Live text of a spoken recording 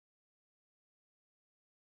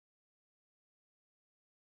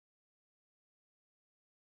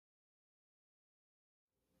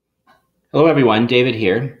Hello everyone, David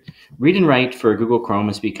here. Read and Write for Google Chrome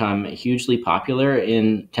has become hugely popular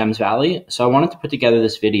in Thames Valley, so I wanted to put together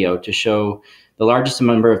this video to show the largest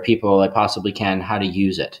number of people I possibly can how to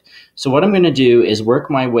use it. So what I'm going to do is work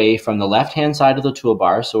my way from the left-hand side of the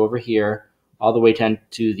toolbar, so over here, all the way to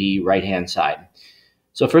the right-hand side.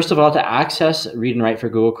 So first of all, to access Read and Write for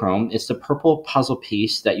Google Chrome, it's the purple puzzle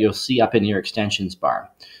piece that you'll see up in your extensions bar.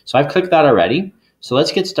 So I've clicked that already. So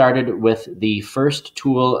let's get started with the first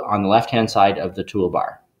tool on the left-hand side of the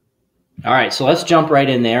toolbar. All right, so let's jump right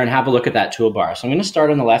in there and have a look at that toolbar. So I'm going to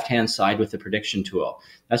start on the left-hand side with the prediction tool.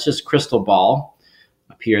 That's just crystal ball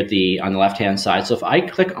up here on the left-hand side. So if I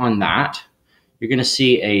click on that, you're going to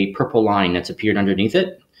see a purple line that's appeared underneath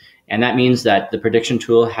it. And that means that the prediction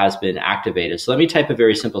tool has been activated. So let me type a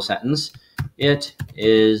very simple sentence. It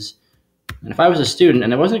is, and if I was a student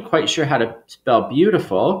and I wasn't quite sure how to spell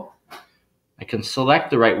beautiful, I can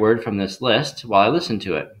select the right word from this list while I listen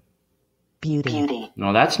to it. Beauty.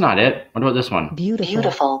 No, that's not it. What about this one?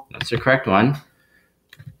 Beautiful. That's the correct one.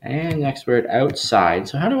 And next word, outside.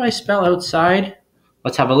 So how do I spell outside?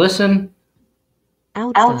 Let's have a listen.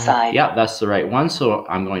 Outside. Yeah, that's the right one. So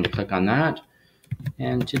I'm going to click on that.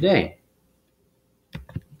 And today.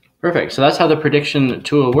 Perfect. So that's how the prediction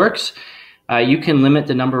tool works. You can limit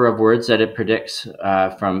the number of words that it predicts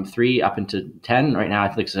from 3 up into 10. Right now,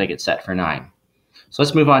 it looks like it's set for 9. So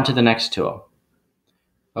let's move on to the next tool.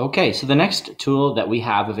 Okay, so the next tool that we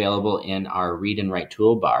have available in our Read and Write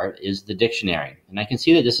toolbar is the dictionary. And I can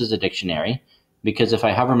see that this is a dictionary because if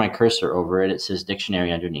I hover my cursor over it, it says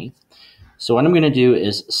dictionary underneath. So what I'm going to do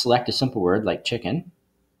is select a simple word like chicken,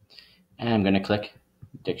 and I'm going to click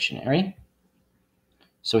dictionary.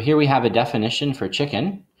 So here we have a definition for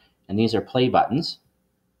chicken. And these are play buttons.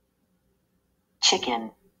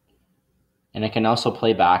 Chicken. And I can also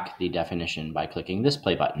play back the definition by clicking this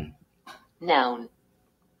play button. Noun.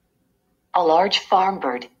 A large farm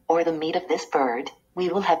bird, or the meat of this bird. We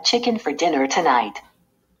will have chicken for dinner tonight.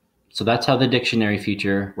 So that's how the dictionary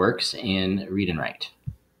feature works in Read and Write.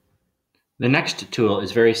 The next tool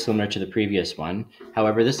is very similar to the previous one.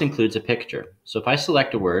 However, this includes a picture. So if I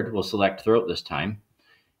select a word, we'll select throat this time,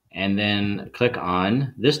 and then click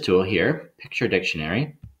on this tool here, Picture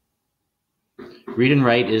Dictionary. Read and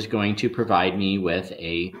Write is going to provide me with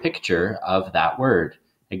a picture of that word.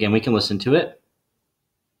 Again, we can listen to it.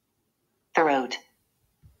 Throat.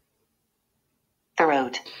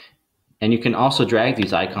 And you can also drag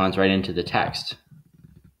these icons right into the text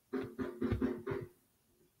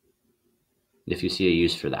if you see a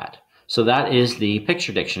use for that. So that is the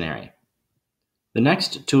Picture Dictionary. The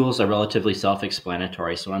next tools are relatively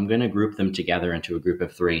self-explanatory, so I'm going to group them together into a group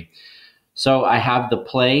of 3. So I have the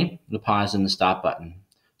play, the pause, and the stop button.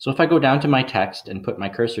 So if I go down to my text and put my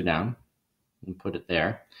cursor down and put it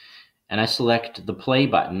there, and I select the play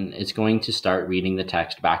button, it's going to start reading the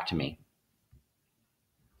text back to me.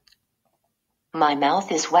 My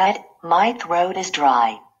mouth is wet, my throat is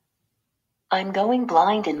dry. I'm going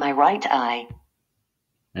blind in my right eye.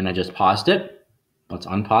 And I just paused it. Let's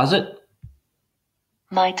unpause it.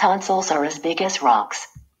 My tonsils are as big as rocks.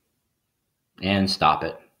 And stop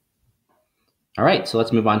it. All right, so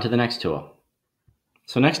let's move on to the next tool.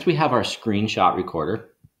 So next we have our screenshot recorder.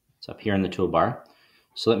 It's up here in the toolbar.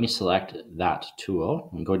 So let me select that tool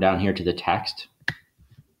and go down here to the text.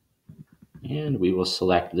 And we will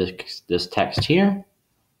select this text here.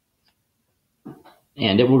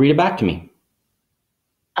 And it will read it back to me.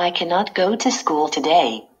 I cannot go to school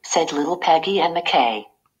today, said little Peggy and McKay.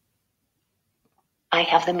 I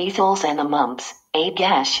have the measles and the mumps, a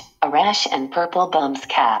gash, a rash, and purple bum's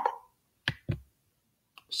cap.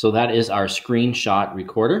 So that is our screenshot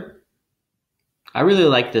recorder. I really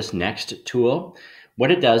like this next tool. What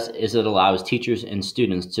it does is it allows teachers and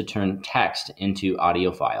students to turn text into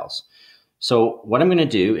audio files. So what I'm going to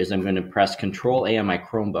do is I'm going to press Control-A on my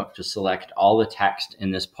Chromebook to select all the text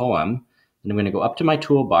in this poem. And I'm going to go up to my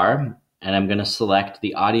toolbar and I'm going to select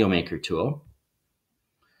the Audio Maker tool.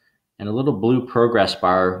 And a little blue progress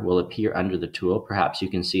bar will appear under the tool. Perhaps you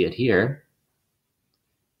can see it here.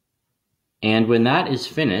 And when that is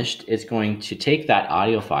finished, it's going to take that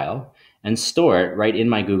audio file and store it right in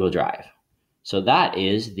my Google Drive. So that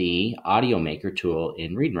is the Audio Maker tool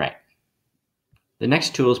in Read and Write. The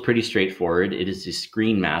next tool is pretty straightforward. It is the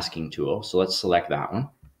screen masking tool. So let's select that one.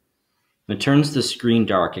 It turns the screen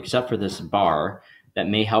dark except for this bar that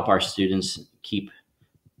may help our students keep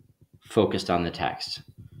focused on the text.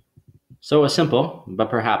 So a simple,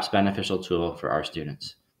 but perhaps beneficial tool for our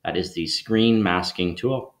students. That is the screen masking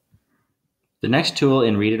tool. The next tool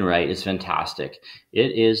in Read and Write is fantastic.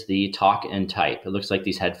 It is the talk and type. It looks like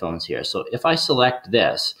these headphones here. So if I select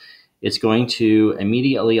this, it's going to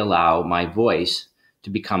immediately allow my voice to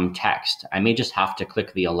become text. I may just have to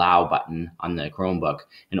click the allow button on the Chromebook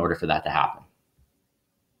in order for that to happen.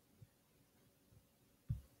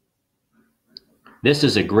 This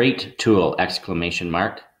is a great tool, exclamation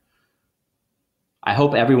mark. I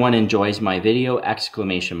hope everyone enjoys my video,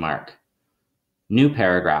 exclamation mark. New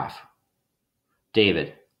paragraph.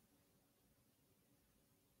 David.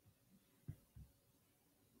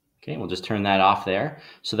 Okay, we'll just turn that off there.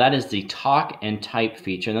 So that is the talk and type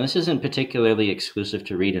feature. Now this isn't particularly exclusive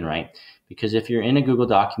to Read and Write, because if you're in a Google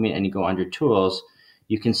document and you go under Tools,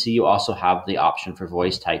 you can see you also have the option for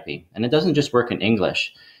voice typing. And it doesn't just work in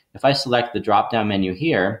English. If I select the drop-down menu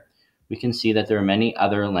here, we can see that there are many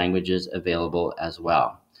other languages available as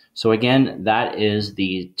well. So again, that is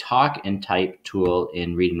the talk and type tool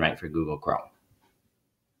in Read and Write for Google Chrome.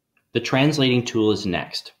 The translating tool is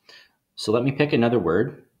next. So let me pick another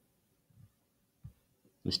word.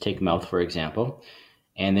 Let's take mouth, for example,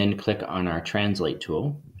 and then click on our translate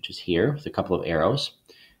tool, which is here with a couple of arrows.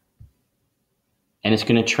 And it's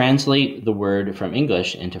going to translate the word from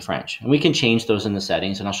English into French. And we can change those in the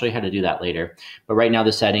settings, and I'll show you how to do that later. But right now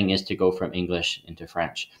the setting is to go from English into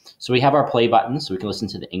French. So we have our play button, so we can listen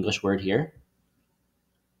to the English word here.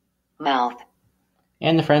 Mouth.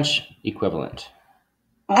 And the French equivalent.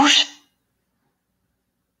 Bouche.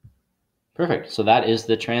 Perfect. So that is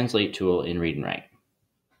the translate tool in Read and Write.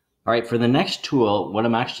 All right, for the next tool, what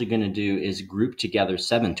I'm actually going to do is group together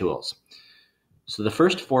 7 tools. So the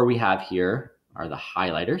first 4 we have here are the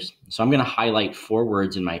highlighters. So I'm going to highlight 4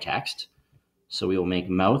 words in my text. So we will make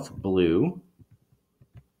mouth blue,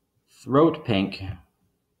 throat pink.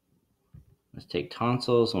 Let's take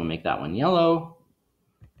tonsils, we'll make that one yellow,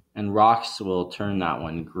 and rocks, will turn that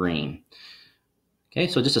one green. Okay,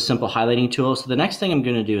 so just a simple highlighting tool. So the next thing I'm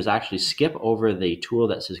going to do is actually skip over the tool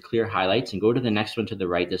that says clear highlights and go to the next one to the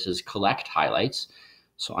right. This is collect highlights.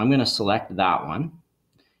 So I'm going to select that one.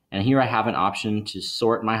 And here I have an option to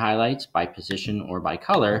sort my highlights by position or by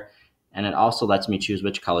color. And it also lets me choose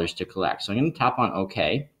which colors to collect. So I'm going to tap on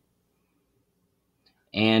OK.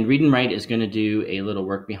 And Read and Write is going to do a little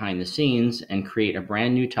work behind the scenes and create a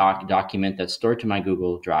brand new document that's stored to my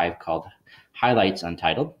Google Drive called Highlights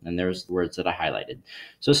Untitled, and there's the words that I highlighted.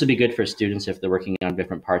 So this would be good for students if they're working on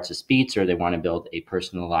different parts of speech or they want to build a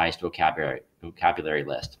personalized vocabulary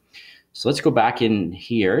list. So let's go back in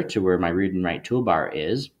here to where my Read and Write toolbar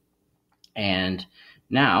is. And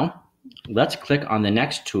now let's click on the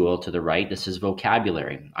next tool to the right. This is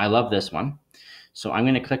vocabulary. I love this one. So I'm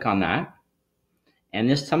going to click on that. And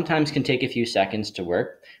this sometimes can take a few seconds to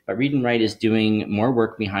work, but Read and Write is doing more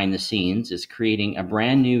work behind the scenes, is creating a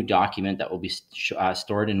brand new document that will be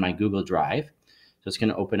stored in my Google Drive. So it's going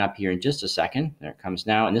to open up here in just a second. There it comes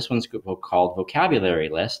now. And this one's called Vocabulary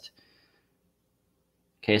List.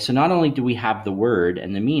 Okay, so not only do we have the word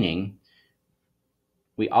and the meaning,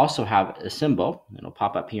 we also have a symbol. It'll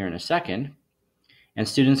pop up here in a second. And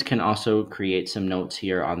students can also create some notes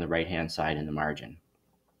here on the right-hand side in the margin.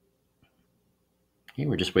 Okay,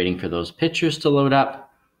 we're just waiting for those pictures to load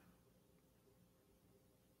up.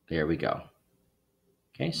 There we go.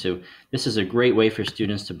 Okay, so this is a great way for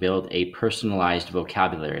students to build a personalized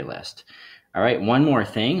vocabulary list. All right, one more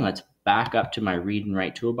thing. Let's back up to my Read and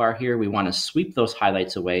Write toolbar here. We want to sweep those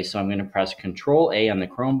highlights away, so I'm going to press Control-A on the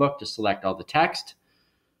Chromebook to select all the text.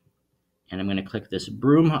 And I'm going to click this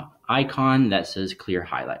broom icon that says Clear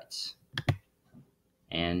Highlights.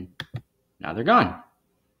 And now they're gone.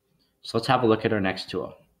 So let's have a look at our next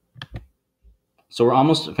tool. So we're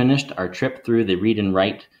almost finished our trip through the Read and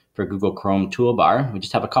Write for Google Chrome toolbar. We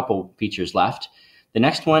just have a couple features left. The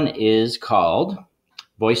next one is called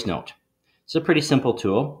Voice Note. It's a pretty simple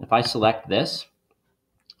tool. If I select this,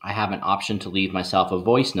 I have an option to leave myself a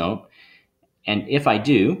voice note. And if I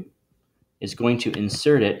do, it's going to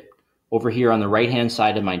insert it over here on the right-hand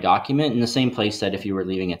side of my document in the same place that if you were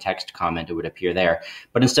leaving a text comment, it would appear there.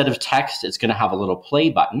 But instead of text, it's going to have a little play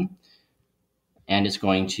button, and it's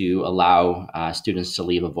going to allow students to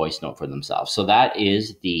leave a voice note for themselves. So that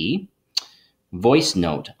is the voice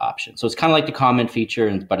note option. So it's kind of like the comment feature,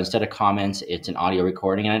 but instead of comments, it's an audio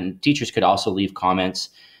recording. And teachers could also leave comments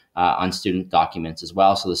on student documents as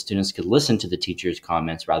well, so the students could listen to the teacher's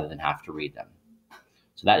comments rather than have to read them.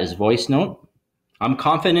 So that is voice note. I'm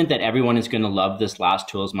confident that everyone is going to love this last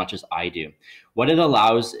tool as much as I do. What it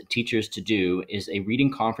allows teachers to do is a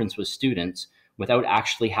reading conference with students without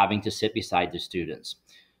actually having to sit beside the students.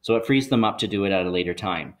 So it frees them up to do it at a later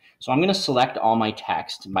time. So I'm going to select all my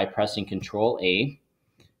text by pressing Control-A,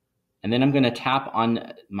 and then I'm going to tap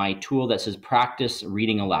on my tool that says Practice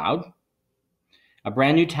Reading Aloud. A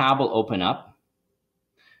brand new tab will open up.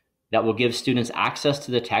 that will give students access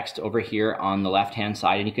to the text over here on the left-hand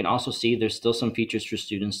side. And you can also see there's still some features for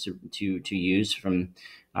students to use from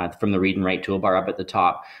the Read and Write toolbar up at the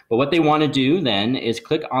top. But what they want to do then is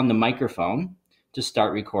click on the microphone to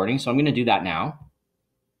start recording. So I'm going to do that now.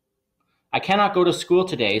 I cannot go to school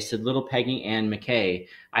today, said little Peggy Ann McKay.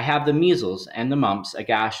 I have the measles and the mumps, a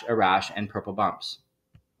gash, a rash, and purple bumps.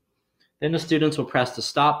 Then the students will press the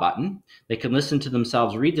stop button. They can listen to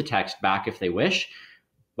themselves read the text back if they wish.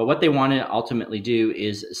 But what they want to ultimately do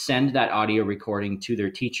is send that audio recording to their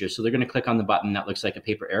teacher. So they're going to click on the button that looks like a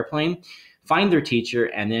paper airplane, find their teacher,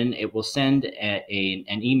 and then it will send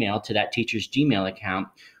an email to that teacher's Gmail account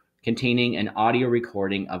containing an audio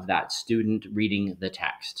recording of that student reading the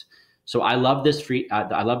text. So I love this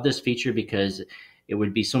feature because it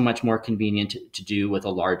would be so much more convenient to do with a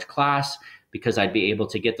large class, because I'd be able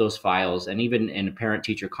to get those files, and even in a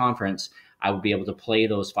parent-teacher conference, I would be able to play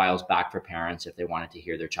those files back for parents if they wanted to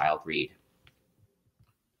hear their child read.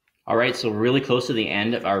 All right, so we're really close to the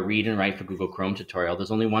end of our Read and Write for Google Chrome tutorial.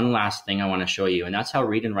 There's only one last thing I want to show you, and that's how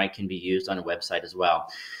Read and Write can be used on a website as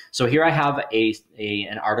well. So here I have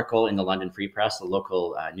an article in the London Free Press, the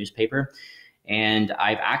local newspaper, and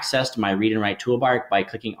I've accessed my Read and Write toolbar by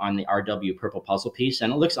clicking on the RW purple puzzle piece,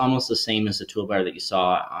 and it looks almost the same as the toolbar that you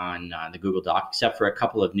saw on the Google Doc, except for a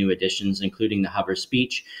couple of new additions, including the hover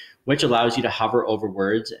speech, which allows you to hover over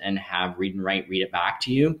words and have Read and Write read it back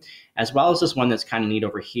to you, as well as this one that's kind of neat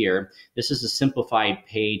over here. This is a simplified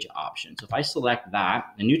page option. So if I select that,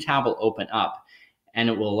 a new tab will open up, and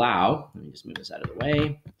it will allow, let me just move this out of the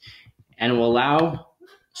way, and it will allow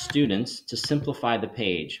students to simplify the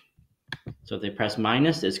page. So if they press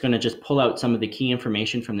minus, it's going to just pull out some of the key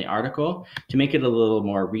information from the article to make it a little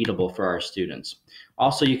more readable for our students.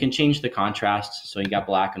 Also, you can change the contrast. So you got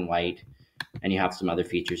black and white, and you have some other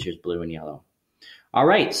features. Here's blue and yellow. All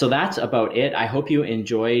right, so that's about it. I hope you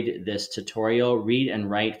enjoyed this tutorial. Read and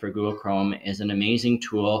Write for Google Chrome is an amazing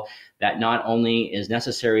tool that not only is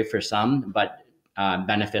necessary for some, but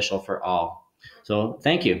beneficial for all. So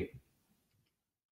thank you.